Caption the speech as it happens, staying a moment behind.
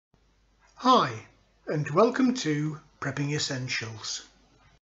Hi, and welcome to Prepping Essentials.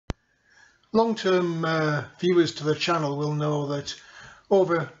 Long-term viewers to the channel will know that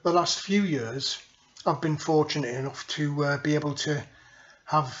over the last few years I've been fortunate enough to be able to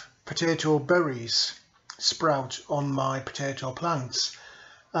have potato berries sprout on my potato plants,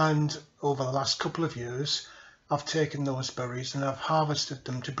 and over the last couple of years I've taken those berries and I've harvested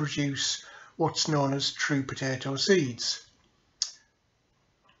them to produce what's known as true potato seeds.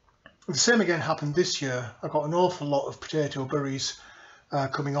 The same again happened this year. I got an awful lot of potato berries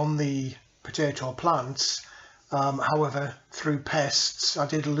coming on the potato plants. However, through pests I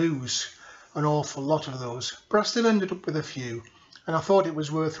did lose an awful lot of those, but I still ended up with a few, and I thought it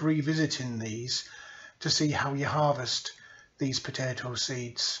was worth revisiting these to see how you harvest these potato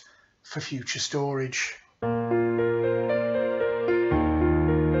seeds for future storage.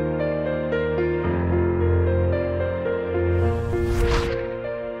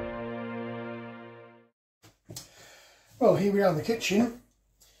 Well, here we are in the kitchen,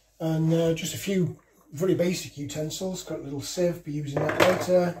 and just a few very basic utensils. Got a little sieve, be using that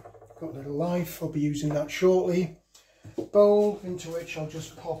later. Got a little knife, I'll be using that shortly. Bowl into which I'll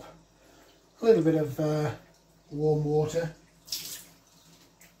just pop a little bit of warm water.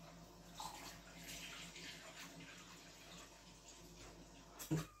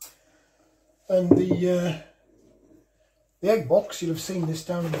 And the egg box, you'll have seen this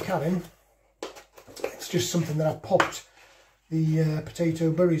down in the cabin. It's just something that I've popped the potato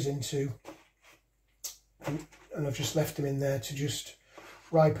berries into, and I've just left them in there to just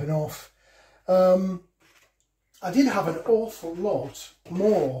ripen off. I did have an awful lot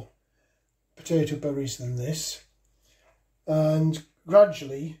more potato berries than this, and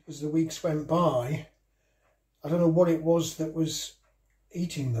gradually as the weeks went by, I don't know what it was that was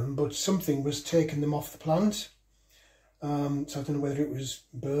eating them, but something was taking them off the plant. So I don't know whether it was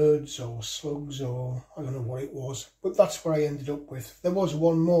birds or slugs, or I don't know what it was, but that's where I ended up with. There was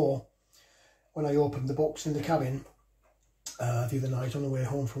one more when I opened the box in the cabin the other night on the way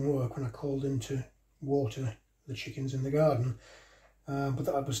home from work, when I called in to water the chickens in the garden, but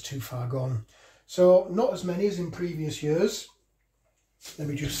that was too far gone. So not as many as in previous years. Let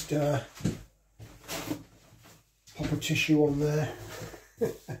me just pop a tissue on there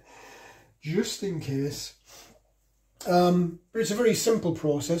just in case. But it's a very simple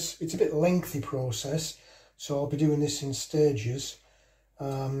process. It's a bit lengthy process, so I'll be doing this in stages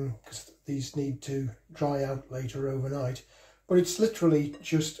because these need to dry out later overnight. But it's literally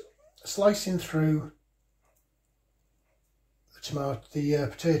just slicing through the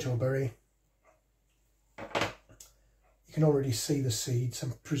potato berry. You can already see the seeds.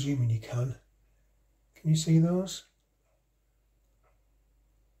 I'm presuming you can. Can you see those?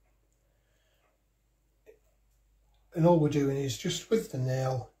 And all we're doing is just with the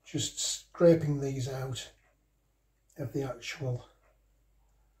nail, just scraping these out of the actual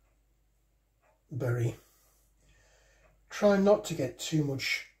berry. Try not to get too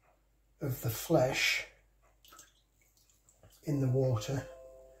much of the flesh in the water,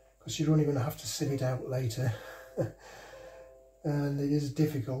 because you're only going to have to sieve it out later. And it is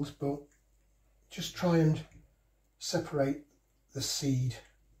difficult, but just try and separate the seed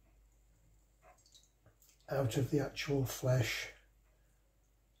out of the actual flesh.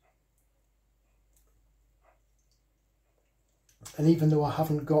 And even though I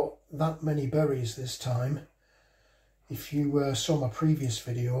haven't got that many berries this time, if you saw my previous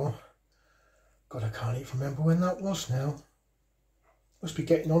video, God, I can't even remember when that was now, must be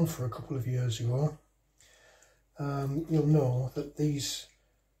getting on for a couple of years ago, you'll know that these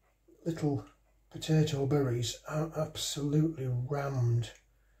little potato berries are absolutely rammed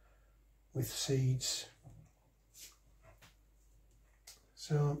with seeds.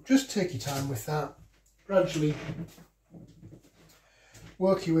 So just take your time with that. Gradually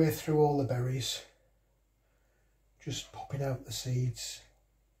work your way through all the berries, just popping out the seeds.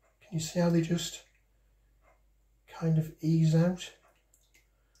 Can you see how they just kind of ease out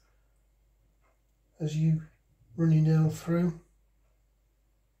as you run your nail through?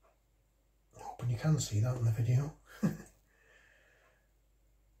 I'm hoping you can see that in the video.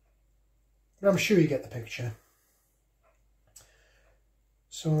 But I'm sure you get the picture.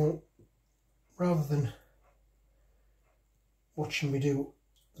 So rather than watching me do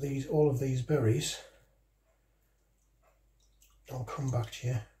all of these berries, I'll come back to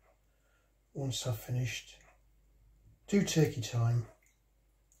you once I've finished. Do take your time.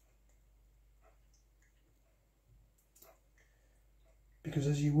 Because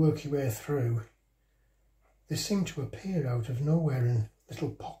as you work your way through, they seem to appear out of nowhere in little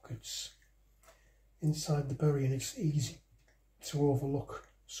pockets inside the berry, and it's easy to overlook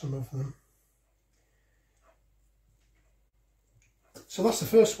some of them. So that's the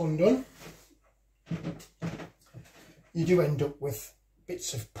first one done. You do end up with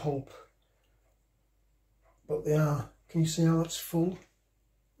bits of pulp, but they are, can you see how that's full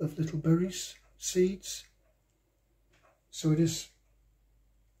of little berries, seeds? So it is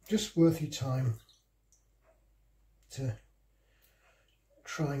just worth your time to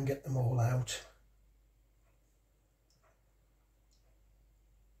try and get them all out.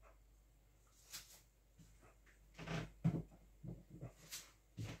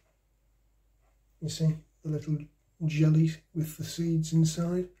 You see the little jelly with the seeds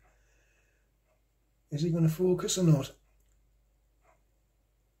inside? Is it going to focus or not?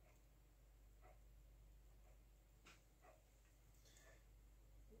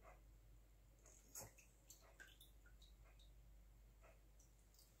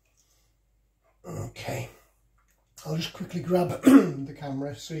 Okay, I'll just quickly grab the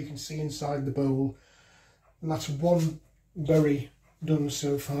camera so you can see inside the bowl. And that's one berry done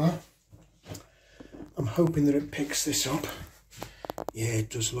so far. I'm hoping that it picks this up. Yeah, it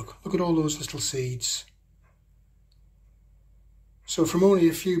does. Look at all those little seeds. So from only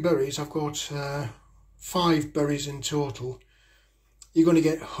a few berries, I've got 5 berries in total. You're going to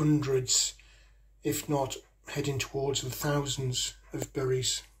get hundreds, if not heading towards the thousands of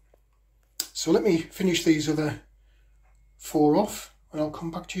berries. So let me finish these other 4 off and I'll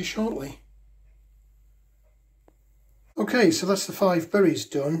come back to you shortly. Okay, so that's the 5 berries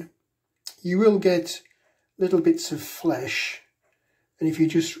done. You will get little bits of flesh, and if you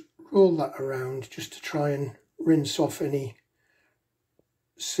just roll that around just to try and rinse off any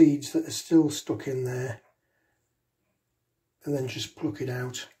seeds that are still stuck in there, and then just pluck it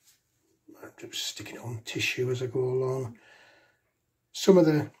out. I'm just sticking it on tissue as I go along. Some of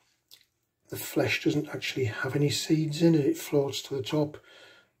the flesh doesn't actually have any seeds in it, it floats to the top.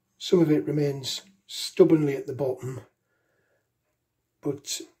 Some of it remains stubbornly at the bottom,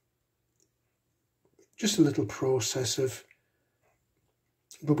 but just a little process of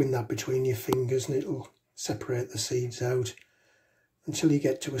rubbing that between your fingers and it'll separate the seeds out until you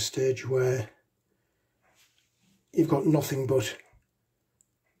get to a stage where you've got nothing but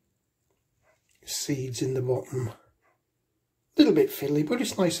seeds in the bottom. A little bit fiddly, but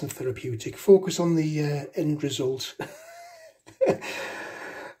it's nice and therapeutic. Focus on the end result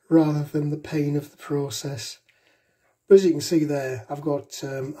rather than the pain of the process. But as you can see there, I've got,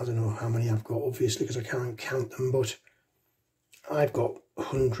 I don't know how many I've got, obviously, because I can't count them, but I've got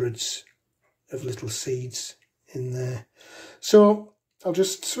hundreds of little seeds in there. So I'll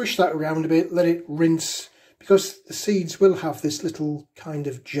just swish that around a bit, let it rinse, because the seeds will have this little kind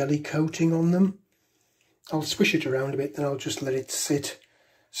of jelly coating on them. I'll swish it around a bit, then I'll just let it sit,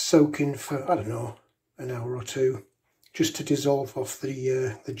 soaking for, I don't know, an hour or two, just to dissolve off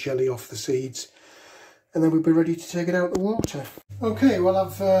the jelly off the seeds. And then we'll be ready to take it out of the water. Okay, well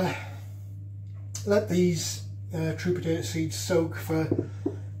I've let these true potato seeds soak for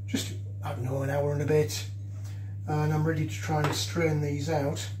just, I don't know, an hour and a bit. And I'm ready to try and strain these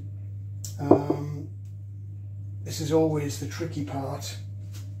out. This is always the tricky part.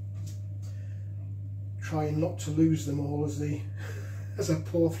 Trying not to lose them all as I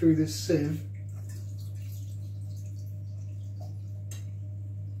pour through this sieve.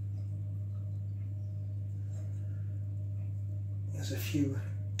 There's a few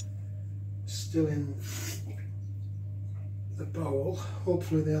still in the bowl.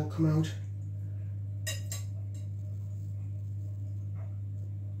 Hopefully they'll come out.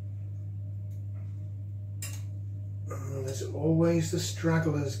 Oh, there's always the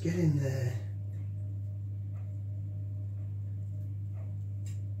stragglers. Get in there.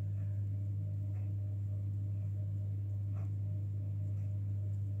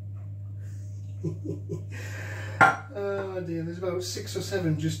 Oh dear, there's about 6 or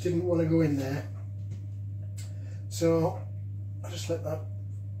 7 just didn't want to go in there. So I'll just let that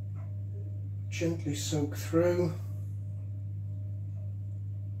gently soak through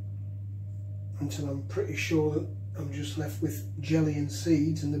until I'm pretty sure that I'm just left with jelly and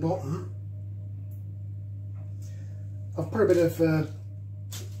seeds in the bottom. I've put a bit of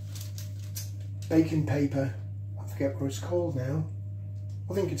baking paper, I forget what it's called now.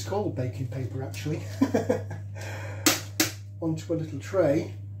 I think it's called baking paper actually, onto a little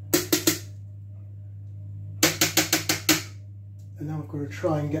tray. And now I've got to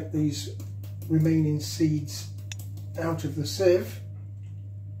try and get these remaining seeds out of the sieve.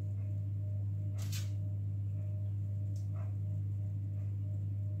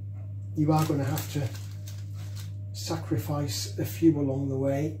 You are going to have to sacrifice a few along the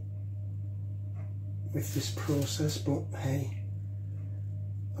way with this process, but hey,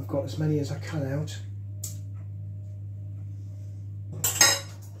 I've got as many as I can out.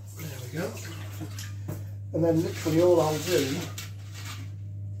 we go. And then literally all I'll do,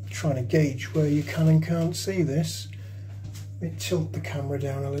 trying to gauge where you can and can't see this, let me tilt the camera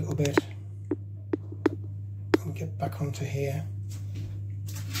down a little bit and get back onto here.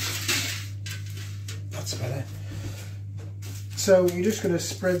 That's better. So you're just going to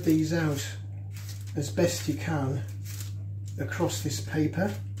spread these out as best you can across this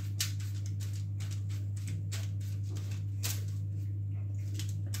paper.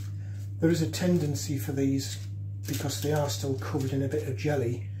 There is a tendency for these, because they are still covered in a bit of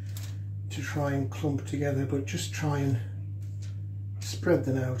jelly, to try and clump together, but just try and spread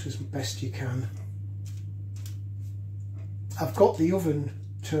them out as best you can. I've got the oven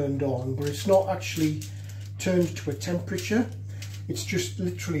turned on, but it's not actually turned to a temperature, it's just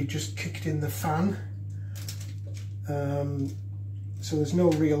literally just kicked in the fan. So there's no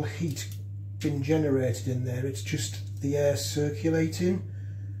real heat being generated in there, it's just the air circulating.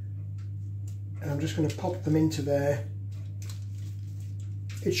 And I'm just going to pop them into there.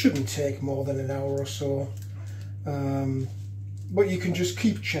 It shouldn't take more than an hour or so, but you can just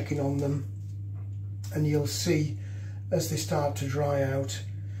keep checking on them and you'll see as they start to dry out.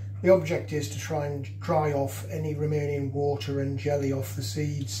 The object is to try and dry off any remaining water and jelly off the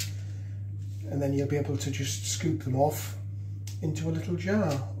seeds, and then you'll be able to just scoop them off into a little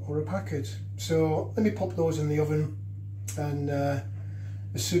jar or a packet. So let me pop those in the oven, and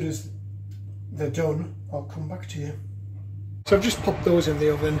as soon as they're done, I'll come back to you. So I've just popped those in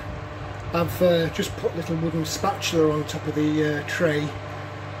the oven. I've just put a little wooden spatula on top of the tray.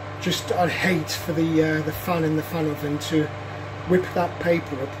 I'd hate for the fan in the fan oven to whip that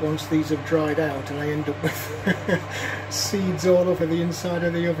paper up once these have dried out and I end up with seeds all over the inside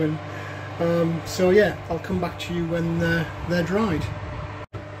of the oven. So yeah, I'll come back to you when they're dried.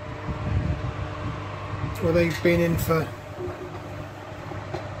 Well, they've been in for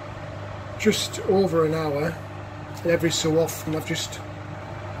just over an hour, and every so often I've just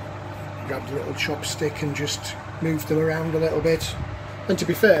grabbed a little chopstick and just moved them around a little bit. And to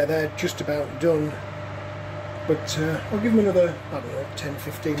be fair, they're just about done, but I'll give them another, I don't know,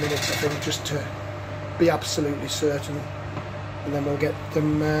 10-15 minutes I think, just to be absolutely certain, and then we'll get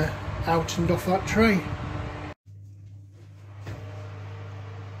them out and off that tray.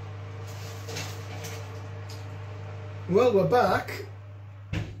 Well, we're back.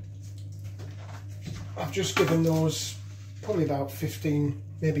 I've just given those probably about 15,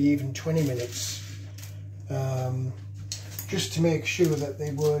 maybe even 20 minutes, just to make sure that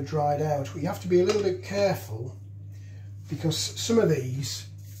they were dried out. But you have to be a little bit careful, because some of these,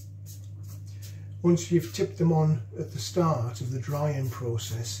 once you've tipped them on at the start of the drying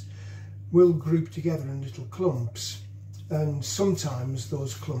process, will group together in little clumps, and sometimes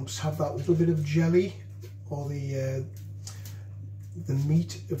those clumps have that little bit of jelly or the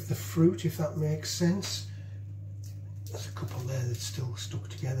meat of the fruit, if that makes sense. There's a couple there that's still stuck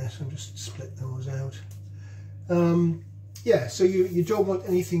together, so I'll just split those out. Yeah, so you don't want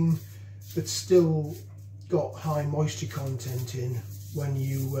anything that's still got high moisture content in when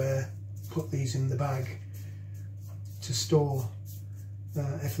you put these in the bag to store.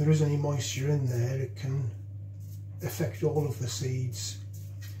 If there is any moisture in there, it can affect all of the seeds.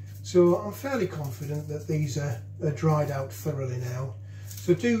 So I'm fairly confident that these are dried out thoroughly now.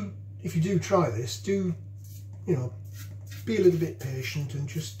 So if you do try this, be a little bit patient and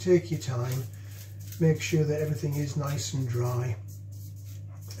just take your time. Make sure that everything is nice and dry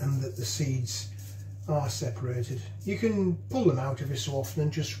and that the seeds are separated. You can pull them out every so often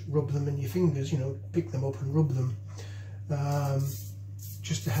and just rub them in your fingers, pick them up and rub them,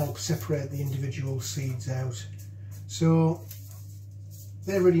 just to help separate the individual seeds out. So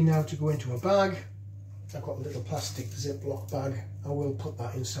they're ready now to go into a bag. I've got a little plastic Ziploc bag. I will put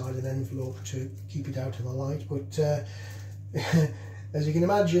that inside an envelope to keep it out of the light, but as you can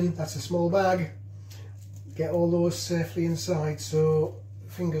imagine, that's a small bag. Get all those safely inside, so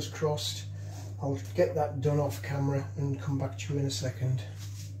fingers crossed. I'll get that done off camera and come back to you in a second.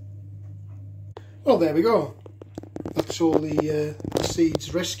 Well, there we go. That's all the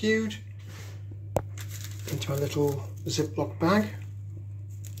seeds rescued into a little Ziploc bag.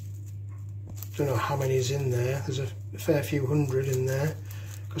 Don't know how many is in there. There's a fair few hundred in there,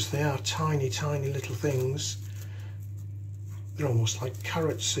 because they are tiny little things. They're almost like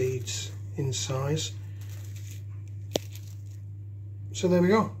carrot seeds in size. So there we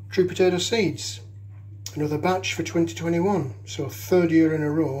go, True Potato Seeds. Another batch for 2021. So 3rd year in a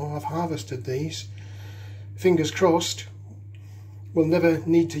row I've harvested these. Fingers crossed we'll never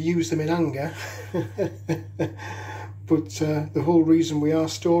need to use them in anger. But the whole reason we are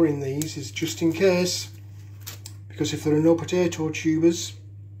storing these is just in case, because if there are no potato tubers,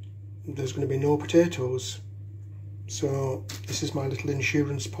 there's going to be no potatoes. So this is my little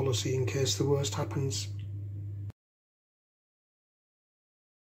insurance policy in case the worst happens.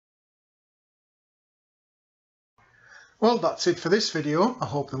 Well, that's it for this video. I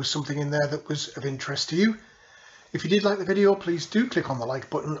hope there was something in there that was of interest to you. If you did like the video, please do click on the like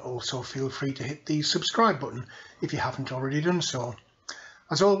button. Also feel free to hit the subscribe button if you haven't already done so.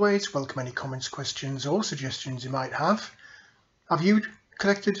 As always, welcome any comments, questions or suggestions you might have. Have you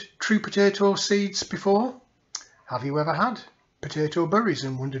collected true potato seeds before? Have you ever had potato berries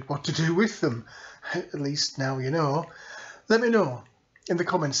and wondered what to do with them? At least now you know. Let me know in the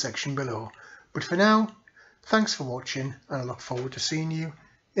comments section below. But for now, thanks for watching and I look forward to seeing you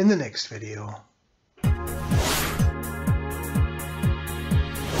in the next video.